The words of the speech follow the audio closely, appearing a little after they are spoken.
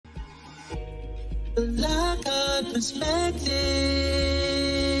The Lockhart Perspective.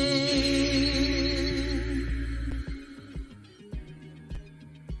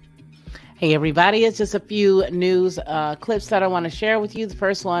 Hey everybody, it's just a few news clips that I want to share with you. The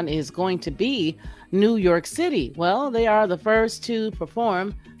first one is going to be New York City. Well, they are the first to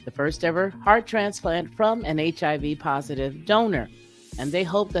perform the first ever heart transplant from an HIV positive donor. And they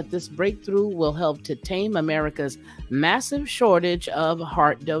hope that this breakthrough will help to tame America's massive shortage of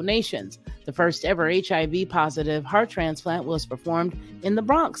heart donations. The first ever HIV positive heart transplant was performed in the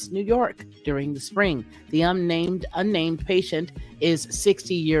Bronx, New York during the spring. The unnamed patient is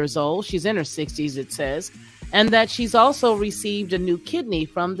 60 years old. She's in her 60s, it says, and that she's also received a new kidney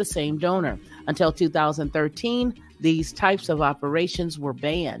from the same donor. Until 2013, these types of operations were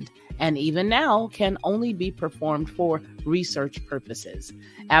banned, and even now can only be performed for research purposes.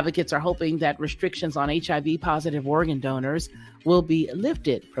 Advocates are hoping that restrictions on HIV-positive organ donors will be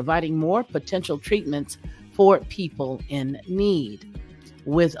lifted, providing more potential treatments for people in need.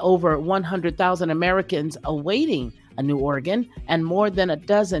 With over 100,000 Americans awaiting a new organ and more than a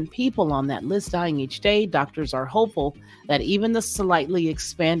dozen people on that list dying each day, doctors are hopeful that even the slightly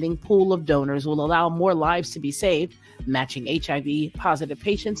expanding pool of donors will allow more lives to be saved. Matching HIV-positive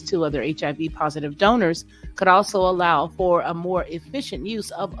patients to other HIV-positive donors could also allow for a more efficient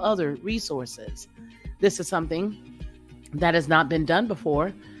use of other resources. This is something that has not been done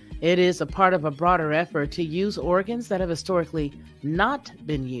before. It is a part of a broader effort to use organs that have historically not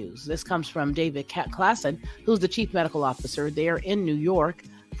been used. This comes from David Klassen, who's the chief medical officer there in New York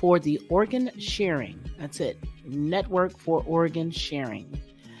for the Organ Sharing. That's it, Network for Organ Sharing.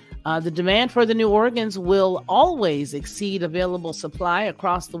 The demand for the new organs will always exceed available supply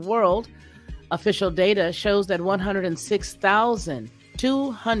across the world. Official data shows that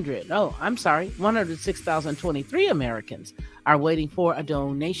 106,023 Americans are waiting for a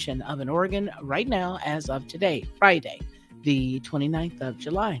donation of an organ right now as of today, Friday, the 29th of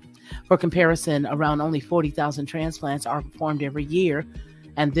July. For comparison, around only 40,000 transplants are performed every year,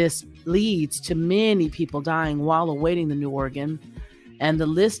 and this leads to many people dying while awaiting the new organ. And the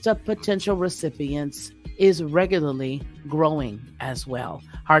list of potential recipients is regularly growing as well.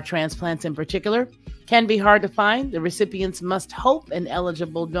 Heart transplants in particular can be hard to find. The recipients must hope an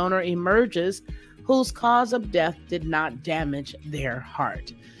eligible donor emerges whose cause of death did not damage their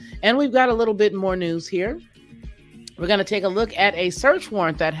heart. And we've got a little bit more news here. We're going to take a look at a search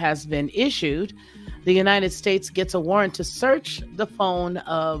warrant that has been issued. The United States gets a warrant to search the phone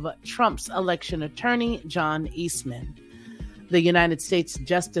of Trump's election attorney, John Eastman. The United States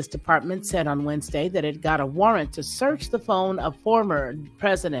Justice Department said on Wednesday that it got a warrant to search the phone of former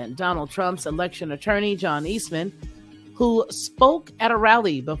President Donald Trump's election attorney, John Eastman, who spoke at a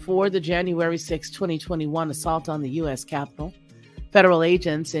rally before the January 6, 2021 assault on the U.S. Capitol. Federal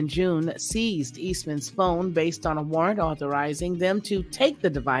agents in June seized Eastman's phone based on a warrant authorizing them to take the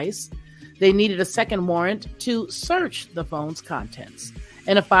device. They needed a second warrant to search the phone's contents.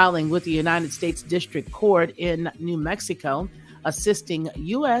 In a filing with the United States District Court in New Mexico, assisting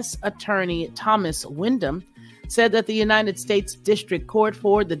U.S. Attorney Thomas Wyndham said that the United States District Court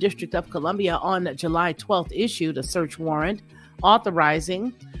for the District of Columbia on July 12th issued a search warrant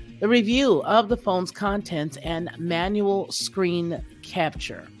authorizing the review of the phone's contents and manual screen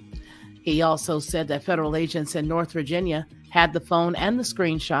capture. He also said that federal agents in North Virginia had the phone and the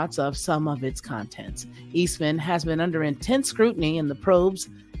screenshots of some of its contents. Eastman has been under intense scrutiny in the probes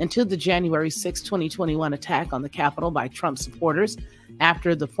into the January 6, 2021 attack on the Capitol by Trump supporters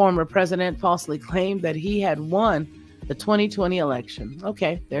after the former president falsely claimed that he had won the 2020 election.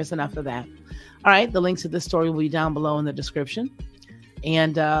 Okay, there's enough of that. All right, the links to this story will be down below in the description.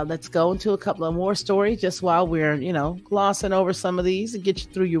 And let's go into a couple of more stories just while we're, glossing over some of these and get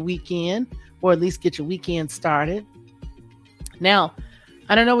you through your weekend, or at least get your weekend started. Now,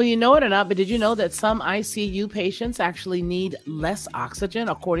 I don't know whether you know it or not, but did you know that some ICU patients actually need less oxygen?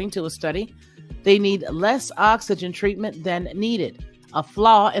 According to a study, they need less oxygen treatment than needed. A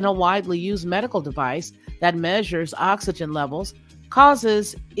flaw in a widely used medical device that measures oxygen levels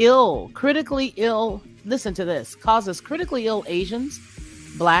causes critically ill Asians,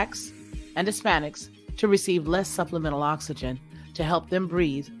 Blacks, and Hispanics to receive less supplemental oxygen to help them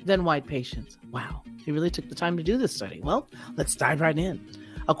breathe than white patients. Wow, he really took the time to do this study. Well, let's dive right in.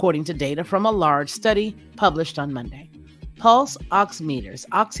 According to data from a large study published on Monday, pulse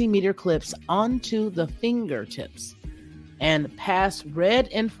oximeter clips onto the fingertips and pass red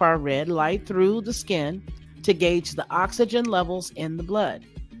infrared light through the skin to gauge the oxygen levels in the blood.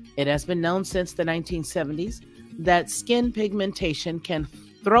 It has been known since the 1970s that skin pigmentation can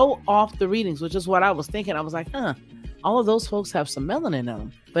throw off the readings, which is what I was thinking. I was like, all of those folks have some melanin in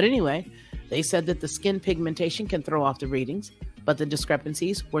them. But anyway, They said that the skin pigmentation can throw off the readings, but the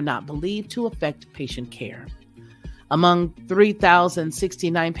discrepancies were not believed to affect patient care. Among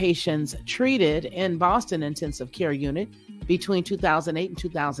 3,069 patients treated in Boston Intensive Care Unit between 2008 and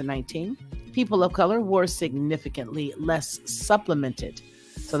 2019, people of color were significantly less supplemented.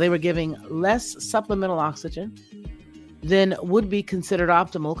 So they were giving less supplemental oxygen than would be considered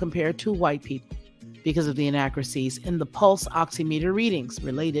optimal compared to white people because of the inaccuracies in the pulse oximeter readings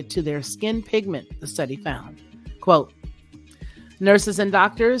related to their skin pigment, the study found. Quote, nurses and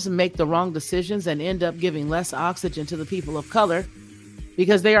doctors make the wrong decisions and end up giving less oxygen to the people of color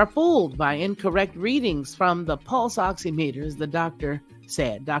because they are fooled by incorrect readings from the pulse oximeters, the doctor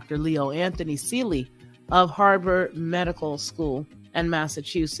said. Dr. Leo Anthony Seeley of Harvard Medical School and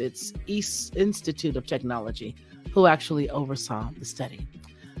Massachusetts East Institute of Technology, who actually oversaw the study.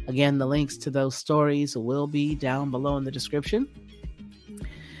 Again, the links to those stories will be down below in the description.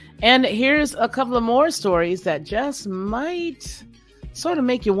 And here's a couple of more stories that just might sort of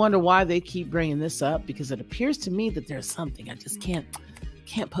make you wonder why they keep bringing this up, because it appears to me that there's something. I just can't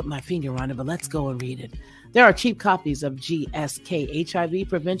put my finger on it, but let's go and read it. There are cheap copies of GSK HIV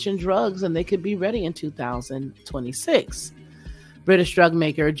prevention drugs, and they could be ready in 2026. British drug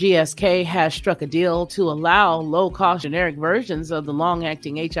maker GSK has struck a deal to allow low-cost generic versions of the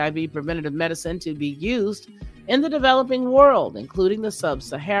long-acting HIV preventative medicine to be used in the developing world, including the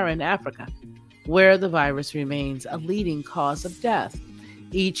sub-Saharan Africa, where the virus remains a leading cause of death.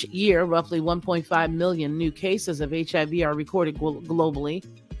 Each year, roughly 1.5 million new cases of HIV are recorded globally,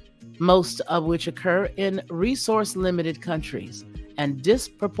 most of which occur in resource-limited countries and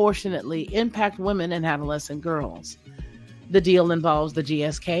disproportionately impact women and adolescent girls. The deal involves the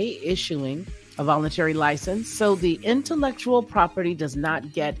GSK issuing a voluntary license so the intellectual property does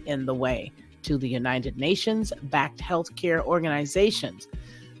not get in the way to the United Nations-backed healthcare organizations,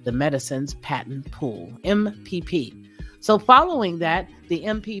 the Medicines Patent Pool, MPP. So following that, the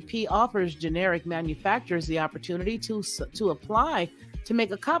MPP offers generic manufacturers the opportunity to apply to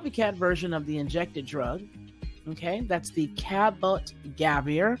make a copycat version of the injected drug. Okay, that's the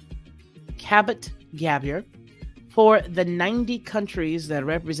Cabot-Gavir, for the 90 countries that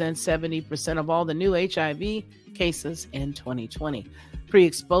represent 70% of all the new HIV cases in 2020.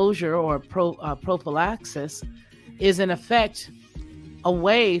 Pre-exposure or prophylaxis is in effect a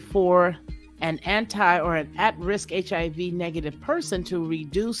way for an anti or an at-risk HIV negative person to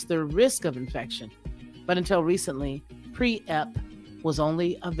reduce the risk of infection. But until recently, pre-ep was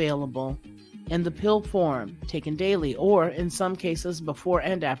only available in the pill form, taken daily, or in some cases before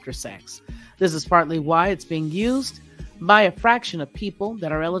and after sex. This is partly why it's being used by a fraction of people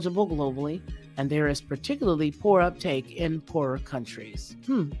that are eligible globally, and there is particularly poor uptake in poorer countries.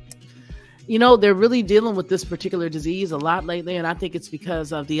 You know, they're really dealing with this particular disease a lot lately, and I think it's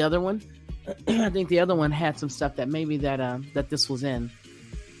because of the other one. I think the other one had some stuff that maybe that this was in.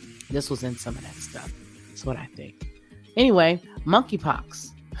 This was in some of that stuff. That's what I think. Anyway,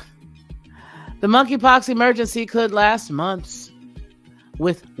 monkeypox. The monkeypox emergency could last months,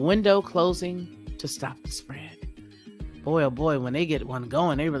 with window closing to stop the spread. Boy, oh boy, when they get one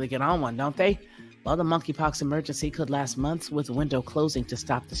going, they really get on one, don't they? Well, the monkeypox emergency could last months with window closing to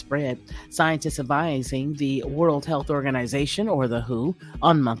stop the spread. Scientists advising the World Health Organization, or the WHO,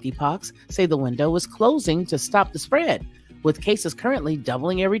 on monkeypox say the window is closing to stop the spread, with cases currently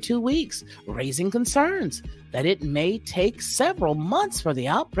doubling every 2 weeks, raising concerns that it may take several months for the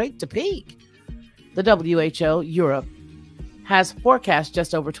outbreak to peak. The WHO Europe has forecast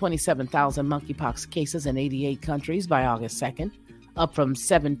just over 27,000 monkeypox cases in 88 countries by August 2nd, up from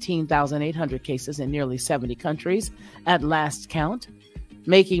 17,800 cases in nearly 70 countries at last count.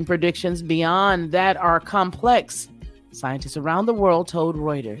 Making predictions beyond that are complex, scientists around the world told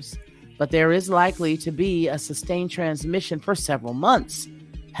Reuters, but there is likely to be a sustained transmission for several months,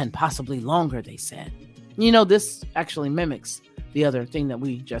 and possibly longer, they said. You know, this actually mimics the other thing that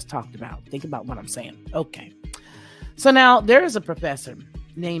we just talked about. Think about what I'm saying. Okay. So now there is a professor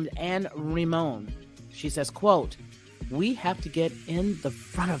named Anne Ramon. She says, quote, "We have to get in the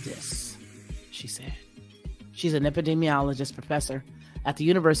front of this," she said. She's an epidemiologist professor at the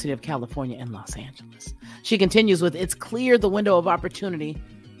University of California in Los Angeles. She continues with, "It's clear the window of opportunity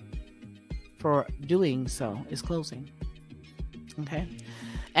for doing so is closing." Okay.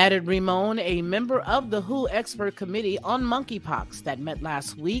 Added Ramon, a member of the WHO expert committee on monkeypox that met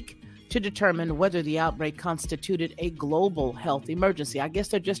last week to determine whether the outbreak constituted a global health emergency. I guess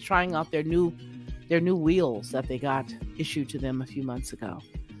they're just trying out their new wheels that they got issued to them a few months ago.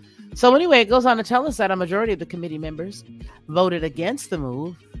 So anyway, it goes on to tell us that a majority of the committee members voted against the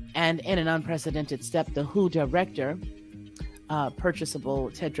move, and in an unprecedented step, the WHO director, purchasable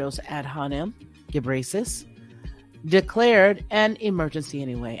Tedros Adhanom Ghebreyesus declared an emergency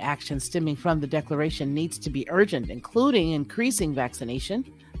anyway. Action stemming from the declaration needs to be urgent, including increasing vaccination,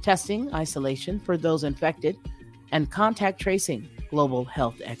 testing, isolation for those infected, and contact tracing, global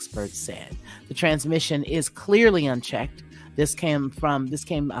health experts said. The transmission is clearly unchecked. This came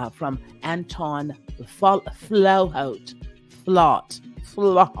from Anton Float,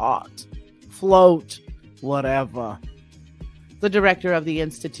 whatever. The director of the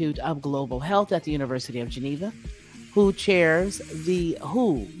Institute of Global Health at the University of Geneva, who chairs the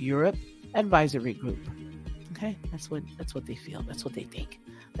WHO Europe Advisory Group. Okay, that's what they feel. That's what they think.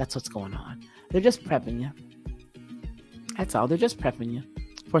 That's what's going on. They're just prepping you. That's all. They're just prepping you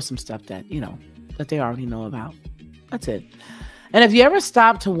for some stuff that they already know about. That's it. And if you ever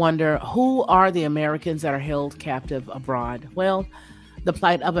stop to wonder who are the Americans that are held captive abroad, well, the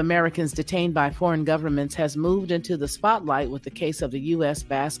plight of Americans detained by foreign governments has moved into the spotlight with the case of the U.S.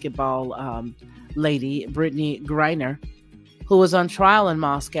 basketball lady, Brittany Griner, who was on trial in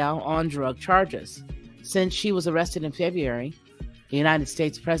Moscow on drug charges. Since she was arrested in February, the United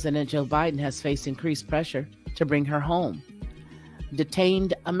States President Joe Biden has faced increased pressure to bring her home.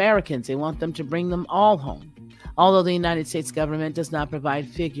 Detained Americans, they want them to bring them all home. Although the United States government does not provide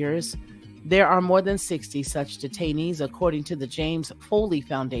figures, there are more than 60 such detainees, according to the James Foley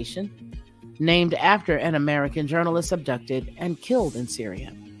Foundation, named after an American journalist abducted and killed in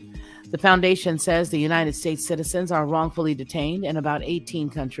Syria. The foundation says the United States citizens are wrongfully detained in about 18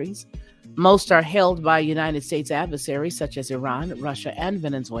 countries. Most are held by United States adversaries such as Iran, Russia, and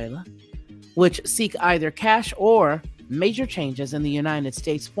Venezuela, which seek either cash or major changes in the United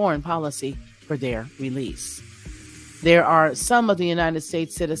States foreign policy for their release. There are some of the United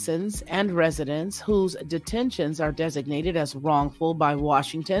States citizens and residents whose detentions are designated as wrongful by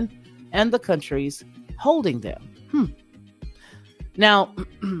Washington and the countries holding them. Now,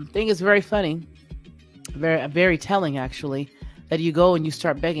 I think it's very funny, very telling actually, that you go and you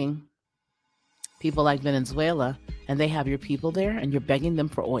start begging people like Venezuela, and they have your people there, and you're begging them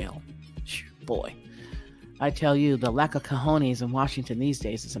for oil. Boy, I tell you, the lack of cojones in Washington these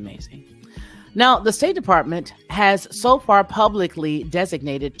days is amazing. Now, the State Department has so far publicly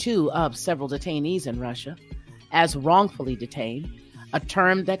designated 2 of several detainees in Russia as wrongfully detained, a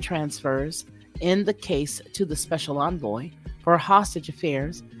term that transfers in the case to the Special Envoy for Hostage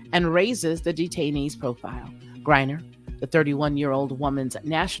Affairs and raises the detainee's profile. Griner, the 31-year-old Women's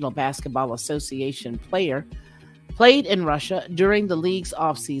National Basketball Association player, played in Russia during the league's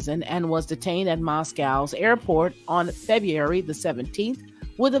offseason and was detained at Moscow's airport on February the 17th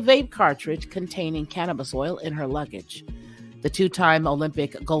with a vape cartridge containing cannabis oil in her luggage. The 2-time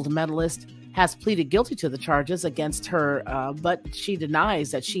Olympic gold medalist has pleaded guilty to the charges against her, but she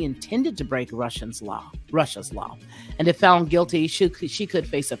denies that she intended to break Russia's law. And if found guilty, she could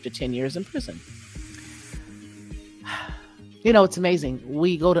face up to 10 years in prison. It's amazing.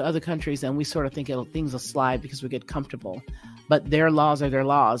 We go to other countries and we sort of think things will slide because we get comfortable. But their laws are their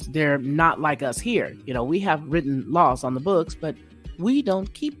laws. They're not like us here. We have written laws on the books, but we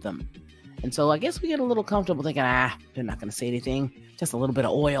don't keep them. And so I guess we get a little comfortable thinking, they're not going to say anything. Just a little bit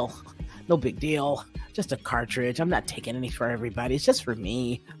of oil. No big deal. Just a cartridge. I'm not taking any for everybody. It's just for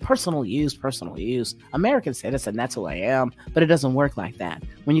me. Personal use. American citizen, that's who I am. But it doesn't work like that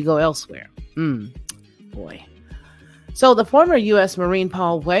when you go elsewhere. Boy. So the former U.S. Marine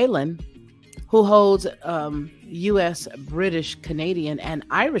Paul Whelan, who holds U.S., British, Canadian, and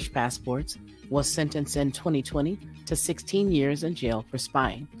Irish passports, was sentenced in 2020 to 16 years in jail for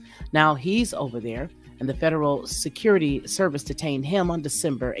spying. Now he's over there, and the Federal Security Service detained him on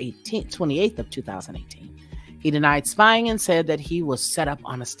December 28th of 2018. He denied spying and said that he was set up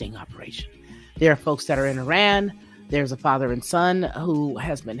on a sting operation. There are folks that are in Iran. There's a father and son who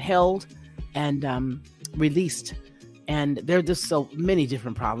has been held and released. And there are just so many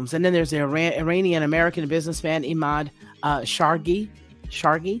different problems. And then there's the Iranian-American businessman Imad Shargi,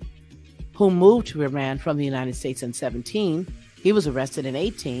 who moved to Iran from the United States in 2017. He was arrested in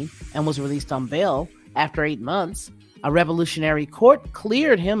 2018 and was released on bail after 8 months. A revolutionary court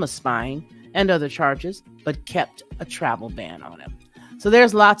cleared him of spying and other charges, but kept a travel ban on him. So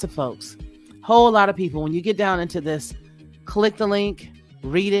there's lots of folks, whole lot of people. When you get down into this, click the link,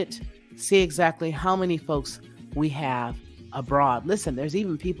 read it, see exactly how many folks we have abroad. Listen, there's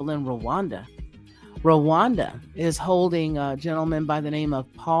even people in Rwanda. Rwanda is holding a gentleman by the name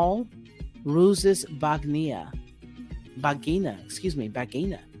of Paul Ruzis Bagina.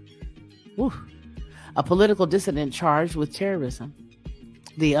 Woo. A political dissident charged with terrorism.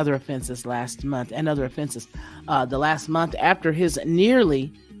 The other offenses last month, the last month after his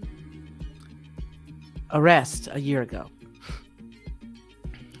nearly arrest a year ago.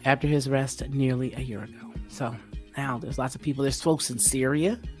 after his arrest nearly a year ago. So now there's lots of people. There's folks in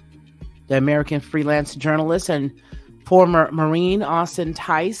Syria. The American freelance journalist and former Marine Austin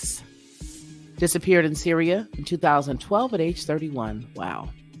Tice disappeared in Syria in 2012 at age 31. Wow.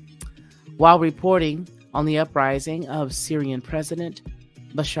 While reporting on the uprising of Syrian President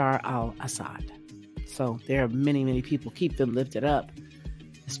Bashar al-Assad. So there are many, many people. Keep them lifted up,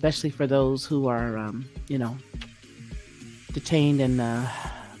 especially for those who are, detained and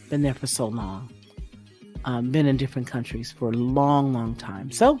been there for so long. Been in different countries for a long, long time.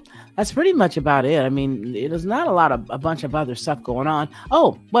 So that's pretty much about it. I mean, there's not a bunch of other stuff going on.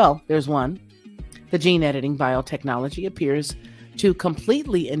 Oh, well, there's one. The gene editing biotechnology appears to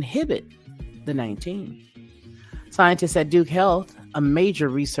completely inhibit the 19. Scientists at Duke Health, a major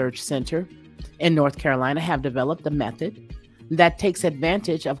research center in North Carolina, have developed a method that takes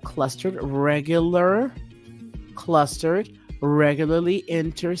advantage of regularly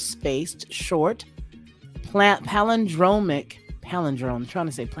interspaced short palindromic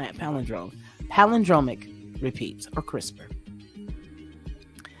repeats, or CRISPR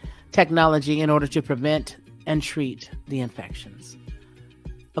technology in order to prevent and treat the infections.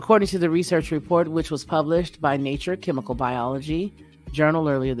 According to the research report, which was published by Nature Chemical Biology journal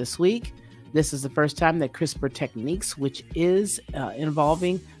earlier this week, this is the first time that CRISPR techniques, which is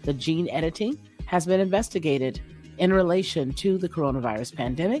involving the gene editing, has been investigated in relation to the coronavirus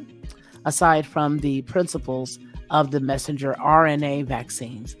pandemic, aside from the principles of the messenger RNA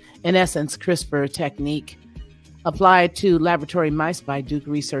vaccines. In essence, CRISPR technique applied to laboratory mice by Duke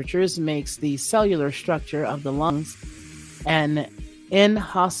researchers makes the cellular structure of the lungs an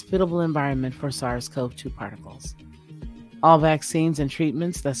inhospitable environment for SARS-CoV-2 particles. All vaccines and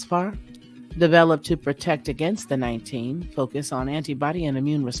treatments thus far developed to protect against the 19 focus on antibody and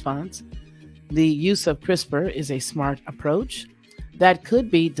immune response. The use of CRISPR is a smart approach that could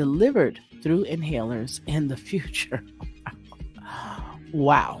be delivered through inhalers in the future.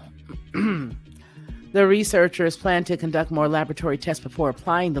 Wow. The researchers plan to conduct more laboratory tests before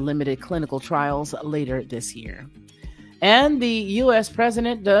applying the limited clinical trials later this year. And the U.S.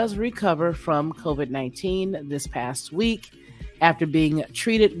 president does recover from COVID-19 this past week after being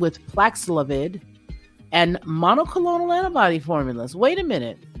treated with Paxlovid and monoclonal antibody formulas. Wait a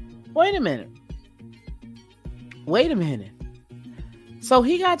minute. So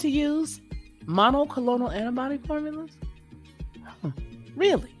he got to use monoclonal antibody formulas?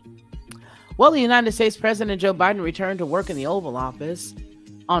 Really? Well, the United States President Joe Biden returned to work in the Oval Office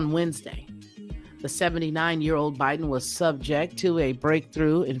on Wednesday. The 79-year-old Biden was subject to a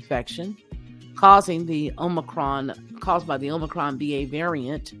breakthrough infection caused by the Omicron BA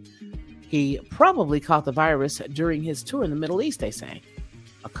variant. He probably caught the virus during his tour in the Middle East, they say,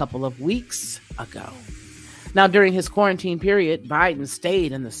 a couple of weeks ago. Now, during his quarantine period, Biden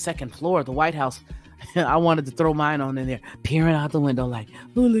stayed in the second floor of the White House. I wanted to throw mine on in there, peering out the window like,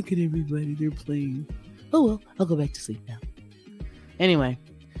 oh, look at everybody, they're playing. Oh, well, I'll go back to sleep now. Anyway,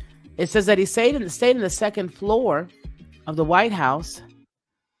 it says that he stayed in the second floor of the White House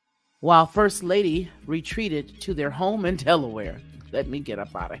while First Lady retreated to their home in Delaware. Let me get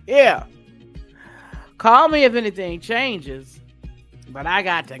up out of here. Call me if anything changes, but I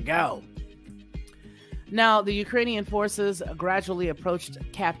got to go. Now, the Ukrainian forces gradually approached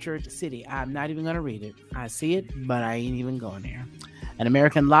captured city. I'm not even going to read it. I see it, but I ain't even going there. An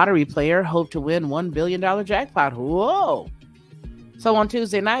American lottery player hoped to win $1 billion jackpot. Whoa. So on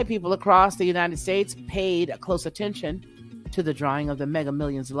Tuesday night, people across the United States paid close attention to the drawing of the Mega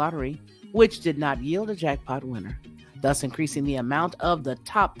Millions lottery, which did not yield a jackpot winner, thus increasing the amount of the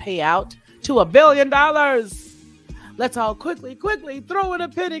top payout to $1 billion. Let's all quickly throw in a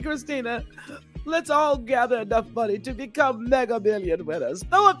penny, Christina. Let's all gather enough money to become Mega Million winners.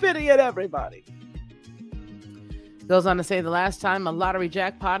 Throw a penny at everybody. Goes on to say the last time a lottery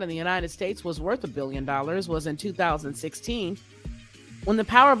jackpot in the United States was worth $1 billion was in 2016, when the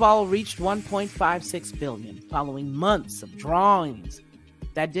Powerball reached $1.56 billion, following months of drawings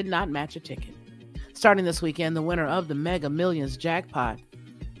that did not match a ticket. Starting this weekend, the winner of the Mega Millions jackpot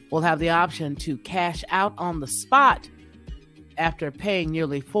will have the option to cash out on the spot after paying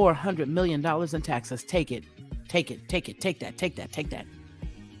nearly $400 million in taxes. Take that.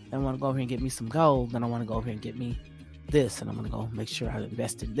 I want to go over here and get me some gold. Then I want to go over here and get me this. And I'm going to go make sure I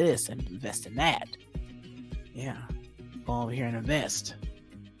invest in this and invest in that. Yeah. Go over here and invest.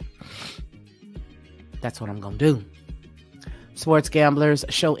 That's what I'm going to do. Sports gamblers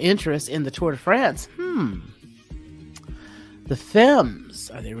show interest in the Tour de France. The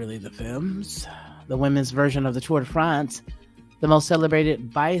Femmes. Are they really the Femmes? The women's version of the Tour de France, the most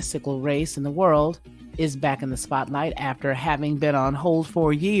celebrated bicycle race in the world, is back in the spotlight after having been on hold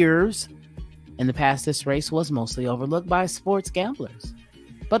for years. In the past, this race was mostly overlooked by sports gamblers.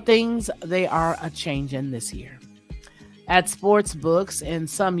 But they are a-changing this year. At sports books in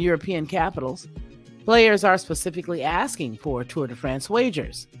some European capitals, players are specifically asking for Tour de France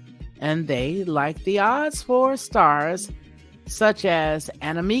wagers, and they like the odds for stars such as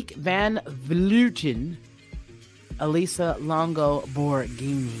Annemiek van Vleuten, Elisa Longo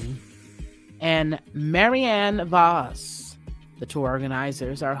Borghini, and Marianne Vos. The tour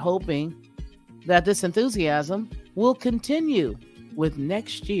organizers are hoping that this enthusiasm will continue with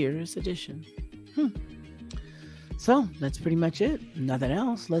next year's edition. So that's pretty much it. Nothing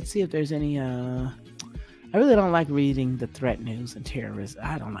else. Let's see if there's any. I really don't like reading the threat news and terrorism.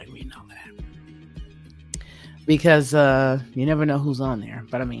 I don't like reading all that because you never know who's on there.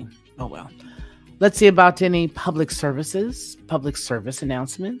 But I mean, oh well. Let's see about any public service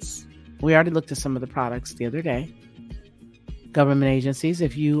announcements. We already looked at some of the products the other day. Government agencies.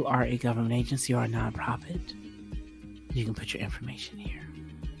 If you are a government agency or a nonprofit, you can put your information here.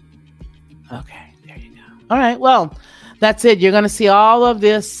 Okay, there you go. All right, well, that's it. You're going to see all of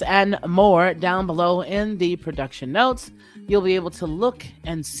this and more down below in the production notes. You'll be able to look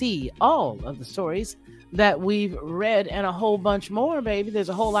and see all of the stories that we've read and a whole bunch more, baby. There's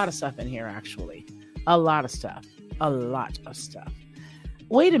a whole lot of stuff in here, actually. A lot of stuff. A lot of stuff.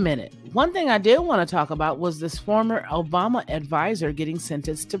 Wait a minute. One thing I did want to talk about was this former Obama advisor getting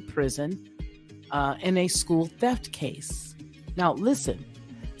sentenced to prison in a school theft case. Now, listen.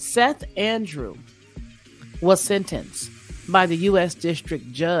 Seth Andrew was sentenced by the U.S.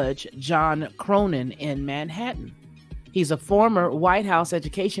 District Judge John Cronin in Manhattan. He's a former White House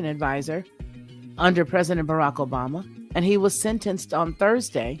education advisor under President Barack Obama, and he was sentenced on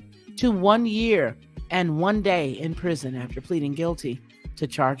Thursday to 1 year and 1 day in prison after pleading guilty to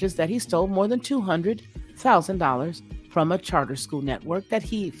charges that he stole more than $200,000 from a charter school network that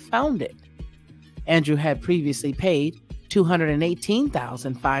he founded. Andrew had previously paid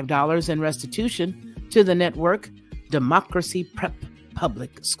 $218,005 in restitution to the network Democracy Prep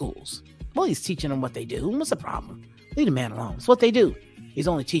Public Schools. Well, he's teaching them what they do. What's the problem? Leave the man alone. It's what they do. He's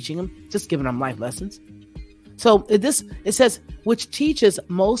only teaching them, just giving them life lessons. So it says, which teaches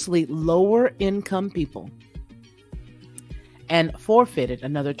mostly lower income people, and forfeited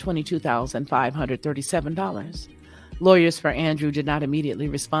another $22,537. Lawyers for Andrew did not immediately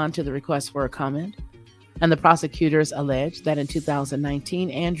respond to the request for a comment. And the prosecutors alleged that in 2019,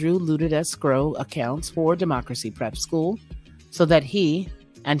 Andrew looted escrow accounts for Democracy Prep School so that he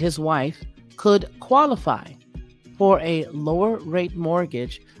and his wife could qualify for a lower rate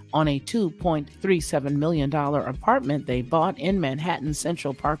mortgage on a $2.37 million apartment they bought in Manhattan's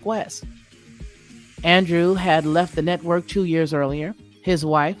Central Park West. Andrew had left the network 2 years earlier. His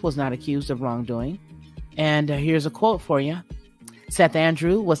wife was not accused of wrongdoing. And here's a quote for you. Seth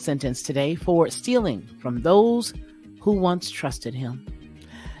Andrew was sentenced today for stealing from those who once trusted him.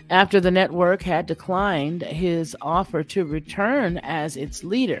 After the network had declined his offer to return as its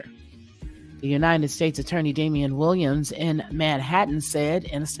leader, the United States Attorney Damian Williams in Manhattan said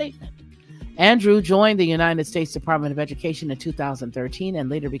in a statement, Andrew joined the United States Department of Education in 2013 and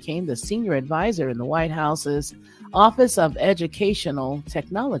later became the senior advisor in the White House's Office of Educational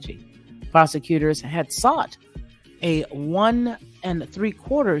Technology. Prosecutors had sought a 1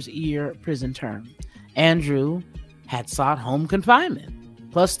 3/4 year prison term. Andrew had sought home confinement,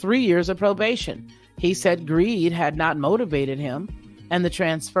 plus 3 years of probation. He said greed had not motivated him, and the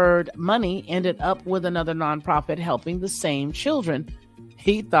transferred money ended up with another nonprofit helping the same children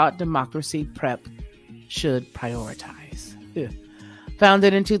he thought Democracy Prep should prioritize.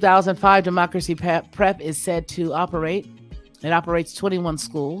 Founded in 2005, Democracy Prep is said to operate. It operates 21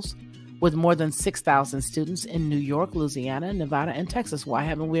 schools with more than 6,000 students in New York, Louisiana, Nevada, and Texas. Why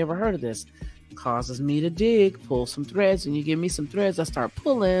haven't we ever heard of this? Causes me to dig, pull some threads, and you give me some threads, I start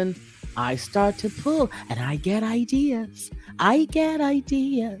pulling. I start to pull, and I get ideas. All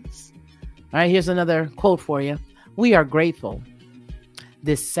right, here's another quote for you. We are grateful.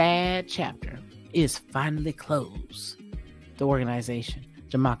 This sad chapter is finally closed. The organization,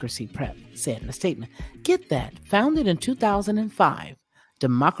 Democracy Prep, said in a statement. Get that. Founded in 2005,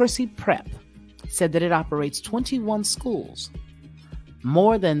 Democracy Prep said that it operates 21 schools,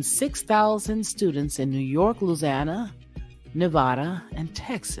 more than 6,000 students in New York, Louisiana, Nevada, and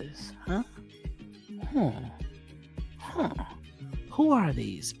Texas. Who are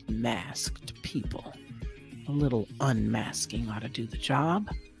these masked people? A little unmasking ought to do the job,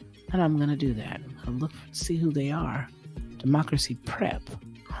 and I'm going to do that. I'll look see who they are. Democracy Prep.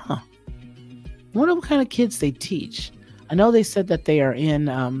 I wonder what kind of kids they teach. I know they said that they are in,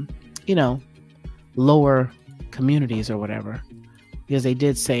 lower communities or whatever, because they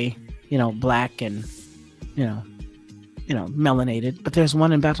did say, black and, melanated, but there's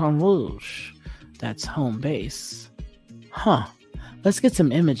one in Baton Rouge. That's home base. Huh. Let's get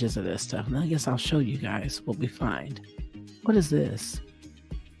some images of this stuff. And I guess I'll show you guys what we find. What is this?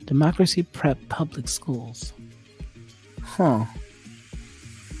 Democracy Prep Public Schools. Huh.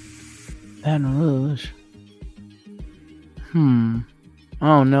 Baton Rouge. I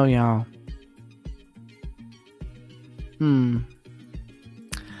don't know, y'all.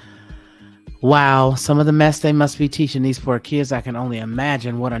 Wow, some of the mess they must be teaching these poor kids, I can only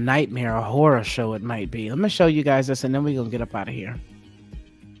imagine what a nightmare or horror show it might be. Let me show you guys this, and then we're going to get up out of here.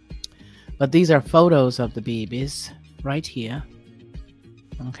 But these are photos of the babies right here.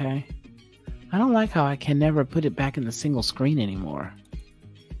 Okay. I don't like how I can never put it back in the single screen anymore.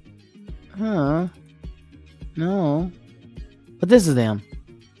 No. But this is them.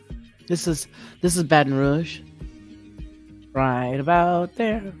 This is Baton Rouge. Right about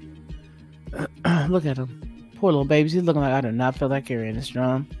there. Look at him. Poor little babies. He's looking like, I do not feel like carrying this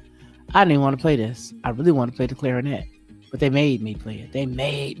drum. I didn't even want to play this. I really want to play the clarinet. But they made me play it. They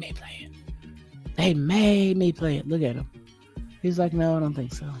made me play it. Look at him. He's like, no, I don't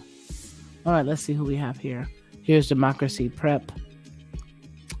think so. All right, let's see who we have here. Here's Democracy Prep.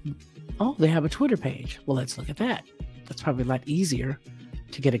 Oh, they have a Twitter page. Well, let's look at that. That's probably a lot easier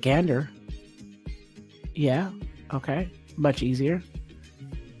to get a gander. Yeah. Okay. Much easier.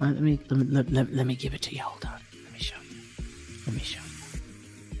 Let me give it to you. Hold on. Let me show you.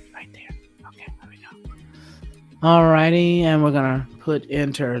 Right there. Okay, there we go. Alrighty, and we're gonna put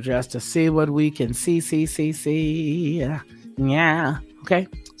enter just to see what we can see. Yeah. Okay.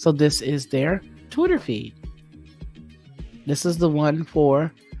 So this is their Twitter feed. This is the one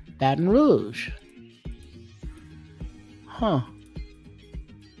for Baton Rouge. Huh.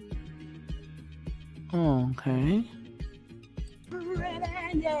 Okay.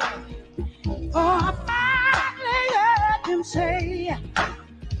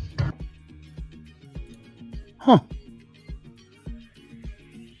 Huh.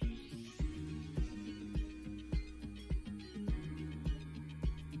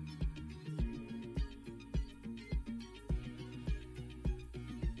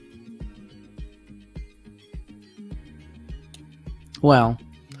 Well,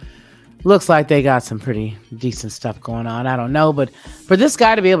 looks like they got some pretty decent stuff going on. I don't know, but for this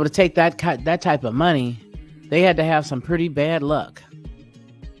guy to be able to take that type of money, they had to have some pretty bad luck.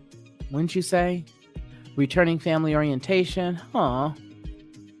 Wouldn't you say? Returning family orientation. Huh.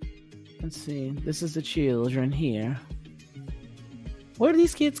 Let's see. This is the children here. Where do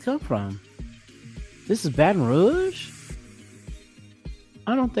these kids come from? This is Baton Rouge?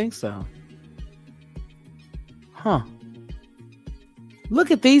 I don't think so. Huh. Look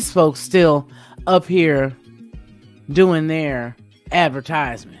at these folks still up here doing their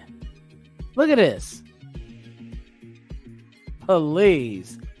advertisement. Look at this.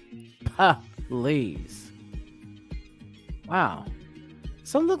 Please. Wow.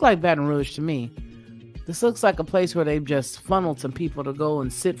 Some look like Baton Rouge to me. This looks like a place where they've just funneled some people to go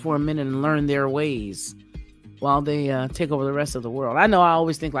and sit for a minute and learn their ways while they take over the rest of the world. I know I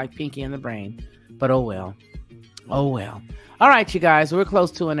always think like Pinky and the Brain, but oh well. Oh well. All right, you guys, we're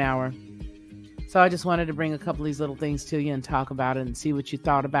close to an hour. So I just wanted to bring a couple of these little things to you and talk about it and see what you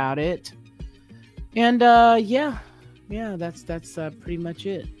thought about it. And yeah, that's pretty much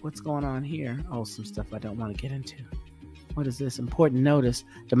it. What's going on here? Oh, some stuff I don't want to get into. What is this? Important notice.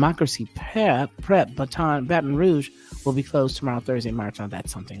 Democracy Prep Baton Rouge will be closed tomorrow, Thursday, March. Oh,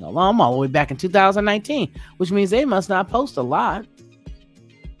 that's something. I'm all the way back in 2019, which means they must not post a lot.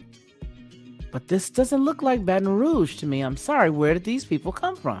 But this doesn't look like Baton Rouge to me. I'm sorry. Where did these people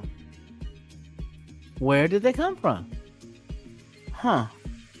come from? Where did they come from? Huh.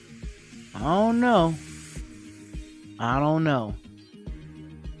 I don't know.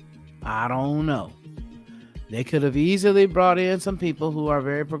 They could have easily brought in some people who are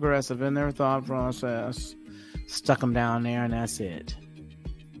very progressive in their thought process, stuck them down there, and that's it.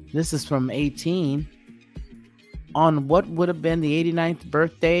 This is from 18. On what would have been the 89th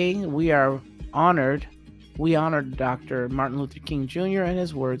birthday, we honored Dr. Martin Luther King Jr. and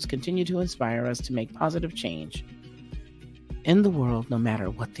his words continue to inspire us to make positive change in the world, no matter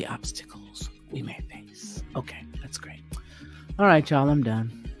what the obstacles we may face. Okay, that's great. All right, y'all, I'm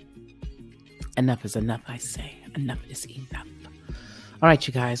done. Enough is enough, I say. Enough is enough. All right,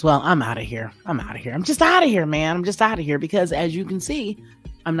 you guys. Well, I'm out of here. I'm just out of here, man. I'm just out of here because, as you can see,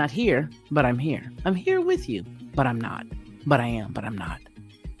 I'm not here, but I'm here. I'm here with you, but I'm not. But I am, but I'm not.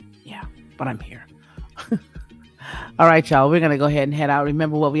 Yeah, but I'm here. All right, y'all. We're going to go ahead and head out.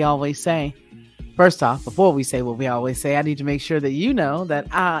 Remember what we always say. First off, before we say what we always say, I need to make sure that you know that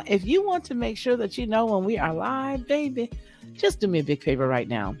if you want to make sure that you know when we are live, baby, just do me a big favor right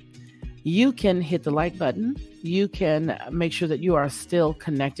now. You can hit the like button. You can make sure that you are still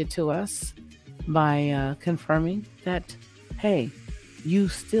connected to us by confirming that, hey, you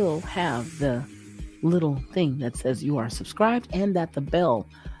still have the little thing that says you are subscribed and that the bell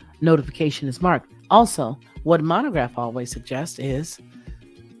notification is marked. Also, what Monograph always suggests is,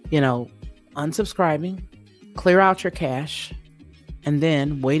 unsubscribing, clear out your cache, and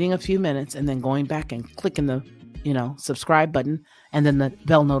then waiting a few minutes and then going back and clicking the, subscribe button and then the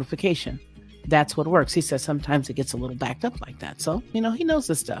bell notification. That's what works. He says sometimes it gets a little backed up like that. So, he knows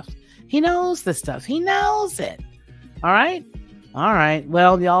this stuff. He knows this stuff. He knows it. All right. All right.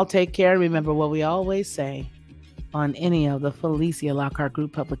 Well, y'all take care. Remember what we always say on any of the Felicia Lockhart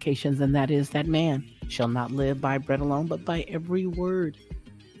Group publications, and that is that man shall not live by bread alone, but by every word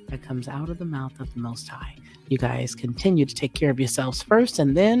that comes out of the mouth of the Most High. You guys continue to take care of yourselves first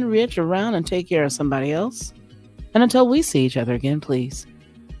and then reach around and take care of somebody else. And until we see each other again, please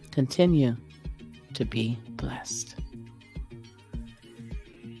continue to be blessed.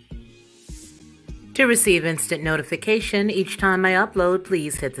 To receive instant notification each time I upload,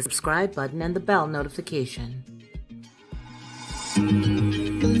 please hit the subscribe button and the bell notification.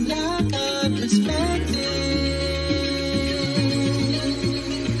 Lockhart Perspective.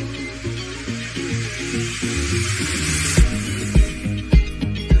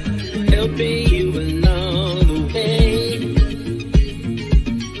 Helping you